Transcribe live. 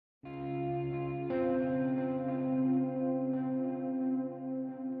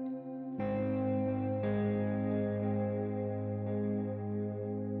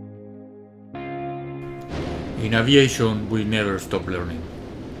In aviation, we never stop learning.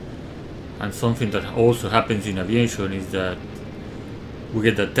 And something that also happens in aviation is that we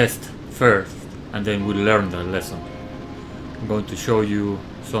get the test first and then we learn the lesson. I'm going to show you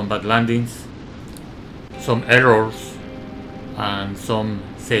some bad landings, some errors, and some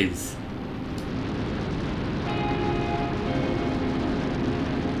saves.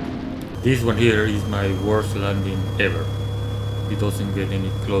 This one here is my worst landing ever. It doesn't get any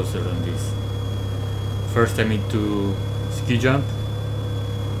closer than this. First time into ski jump,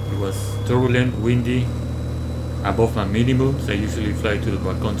 it was turbulent, windy, above my minimums. I usually fly to the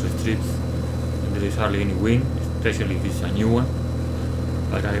backcountry strips and there is hardly any wind, especially if it's a new one.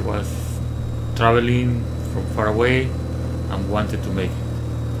 But I was traveling from far away and wanted to make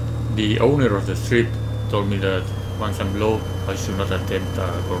it. The owner of the strip told me that once I'm low, I should not attempt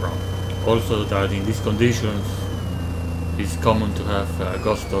a go round. Also that in these conditions, it's common to have a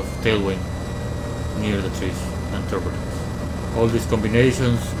gust of tailwind near the trees and turbulence. All these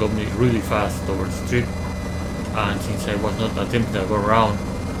combinations got me really fast over the strip, and since I was not attempting to go around,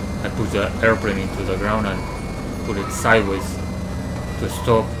 I put the airplane into the ground and put it sideways to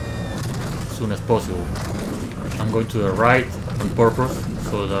stop as soon as possible. I'm going to the right on purpose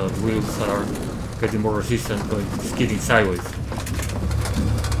so the wheels are getting more resistant going skidding sideways.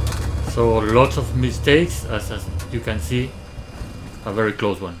 So lots of mistakes, as you can see, a very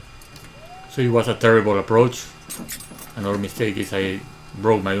close one. So it was a terrible approach. Another mistake is I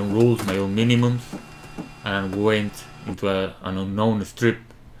broke my own rules, my own minimums, and went into an unknown strip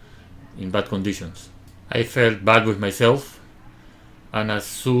in bad conditions. I felt bad with myself, and as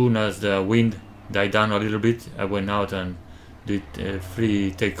soon as the wind died down a little bit, I went out and did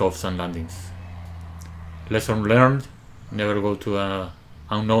free takeoffs and landings. Lesson learned: never go to an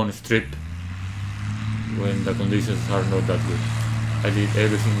unknown strip when the conditions are not that good. I did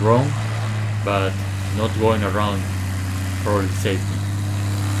everything wrong, but not going around probably saved me.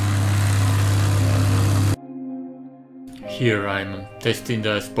 Here I'm testing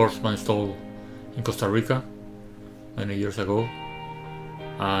the Sportsman stall in Costa Rica many years ago.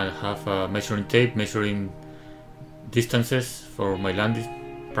 I have a measuring tape measuring distances for my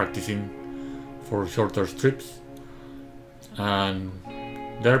landing, practicing for shorter strips, and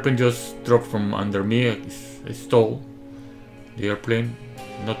the airplane just dropped from under me. I stalled the airplane,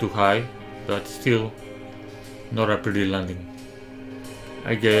 not too high, but still not a pretty landing.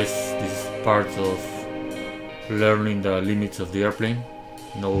 I guess this is part of learning the limits of the airplane.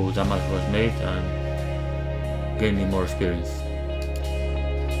 No damage was made and gaining more experience.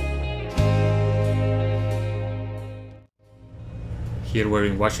 Here we're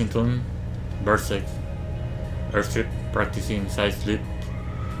in Washington, Vertex airstrip, practicing side slip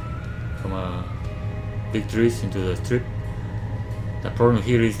from big trees into the strip. The problem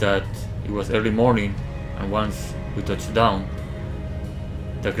here is that it was early morning, and once we touched down,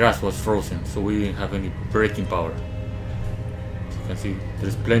 the grass was frozen, so we didn't have any braking power. As you can see,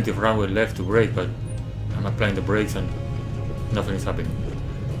 there's plenty of runway left to brake, but I'm applying the brakes and nothing is happening.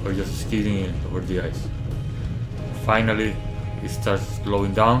 We're just skidding over the ice. Finally, it starts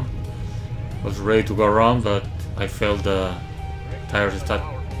slowing down. I was ready to go around, but I felt the tires start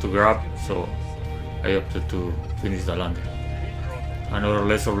to grab, so I opted to finish the landing. Another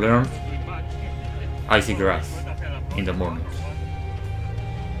lesson learned: icy grass in the mornings.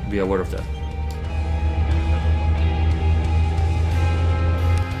 Be aware of that.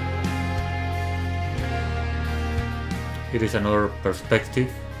 Here is another perspective.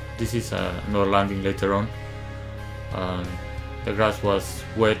 This is another landing later on. The grass was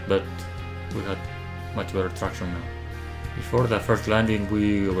wet, but we had much better traction now. Before the first landing,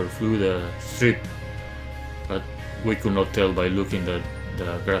 we overflew the strip, but we could not tell by looking that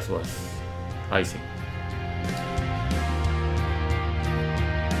the grass was icy.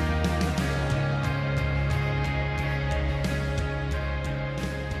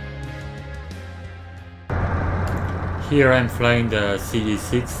 Here I'm flying the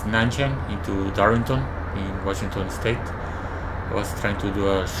CJ6 Nanchang into Darrington in Washington State. I was trying to do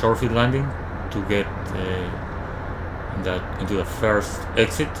a short field landing to get into the first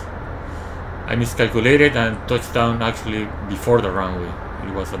exit. I miscalculated and touched down actually before the runway.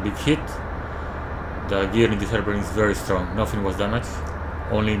 It was a big hit. The gear in this airplane is very strong. Nothing was damaged.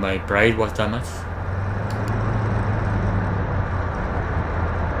 Only my pride was damaged.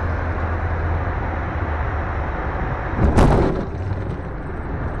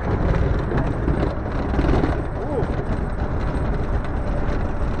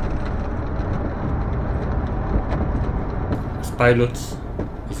 Pilots,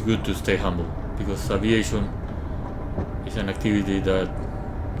 it's good to stay humble, because aviation is an activity that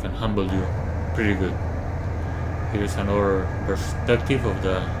can humble you pretty good. Here is another perspective of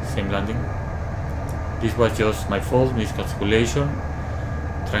the same landing. This was just my fault, miscalculation,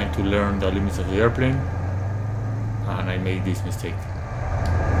 trying to learn the limits of the airplane, and I made this mistake.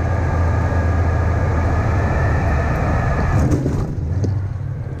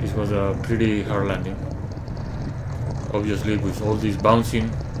 This was a pretty hard landing. Obviously, with all this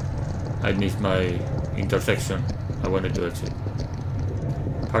bouncing, I missed my intersection I wanted to exit.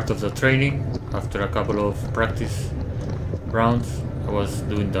 Part of the training, after a couple of practice rounds, I was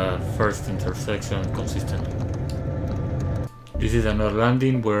doing the first intersection consistently. This is another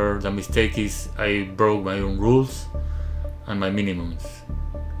landing where the mistake is I broke my own rules and my minimums.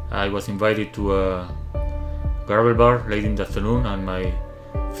 I was invited to a gravel bar late in the afternoon and my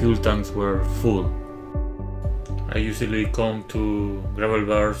fuel tanks were full. I usually come to gravel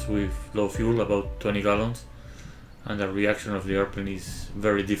bars with low fuel, about 20 gallons, and the reaction of the airplane is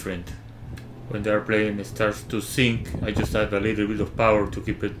very different. When the airplane starts to sink, I just add a little bit of power to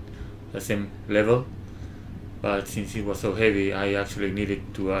keep it the same level, but since it was so heavy, I actually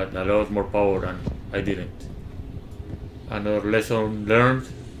needed to add a lot more power and I didn't. Another lesson learned: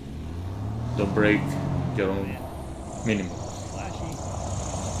 don't break your own minimum.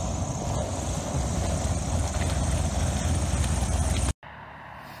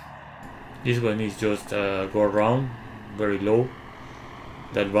 This one is just a go around, very low.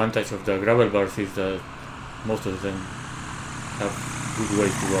 The advantage of the gravel bars is that most of them have good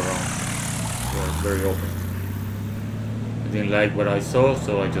ways to go around. They are very open. I didn't like what I saw,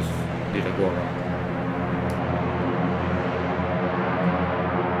 so I just did a go around.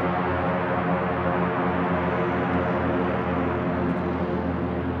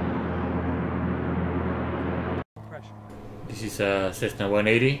 This is a Cessna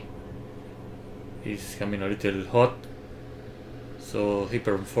 180. He's coming a little hot, so he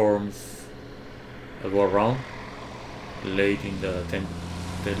performs a go around late in the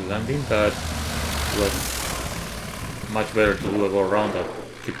 10th landing, but it was much better to do a go around than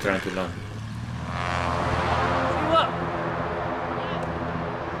keep trying to land. Hey, look!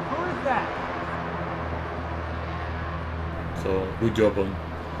 Who is that? So good job on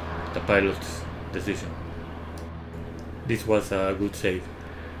the pilot's decision. This was a good save.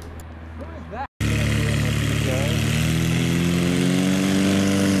 Who is that?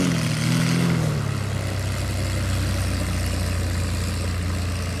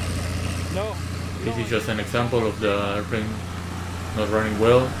 No. This is just an example of the airplane not running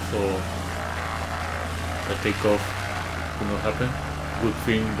well, so the takeoff could not happen. Good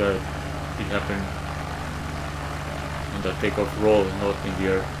thing that it happened on the takeoff roll, not in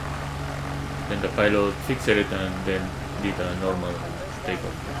the air. Then the pilot fixed it and then did a normal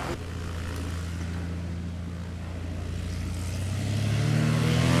takeoff.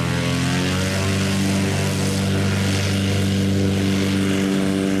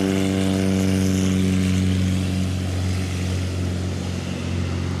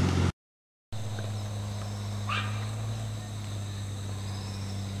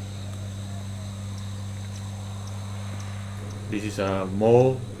 This is a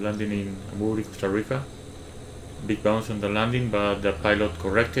Mo landing in Amuri, Costa Rica. Big bounce on the landing, but the pilot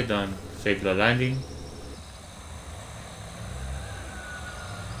corrected and saved the landing.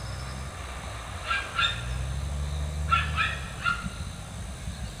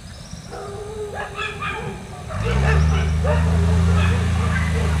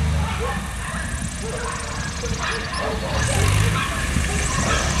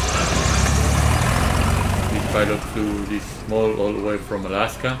 Pilot flew this Mo all the way from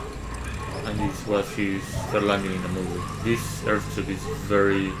Alaska, and this was his third landing in the movie. This airstrip is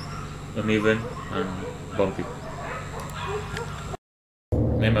very uneven and bumpy.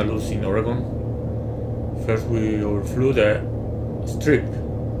 Memalus in Oregon. First we overflew the strip.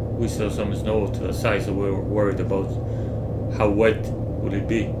 We saw some snow to the side, so we were worried about how wet would it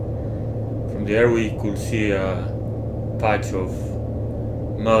be. From the air we could see a patch of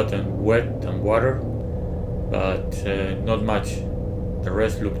mud and wet and water, but not much. The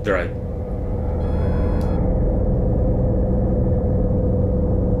rest looked dry.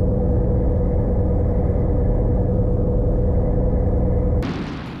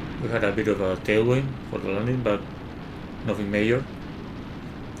 We had a bit of a tailwind for the landing, but nothing major.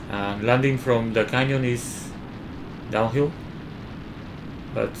 Landing from the canyon is downhill,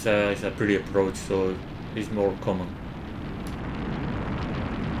 but it's a pretty approach, so it's more common.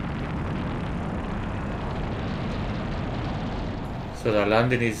 So the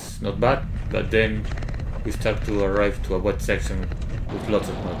landing is not bad, but then we start to arrive to a wet section with lots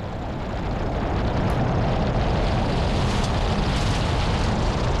of mud.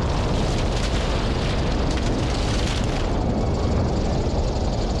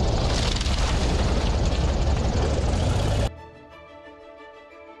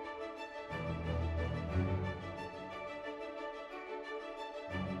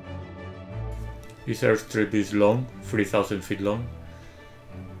 This airstrip is long, 3,000 feet long.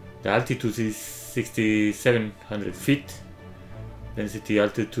 The altitude is 6,700 feet. Density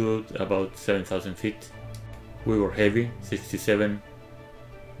altitude about 7,000 feet. We were heavy, 67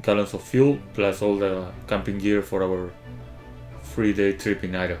 gallons of fuel plus all the camping gear for our 3-day trip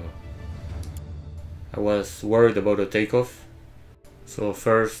in Idaho. I was worried about the takeoff, so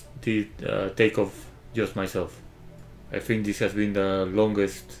first did takeoff just myself. I think this has been the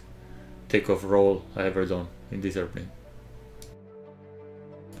longest takeoff roll I ever done in this airplane.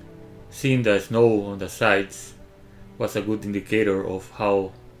 Seeing the snow on the sides was a good indicator of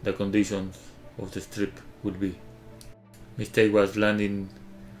how the conditions of the strip would be. Mistake was landing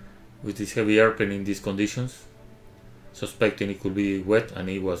with this heavy airplane in these conditions, suspecting it could be wet, and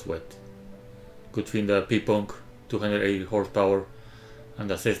it was wet. Good thing the P-Punk 280 horsepower and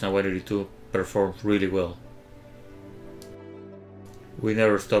the Cessna 182 performed really well. We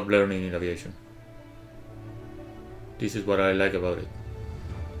never stop learning in aviation. This is what I like about it.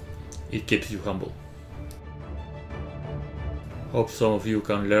 It keeps you humble. Hope some of you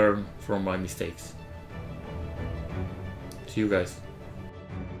can learn from my mistakes. See you guys.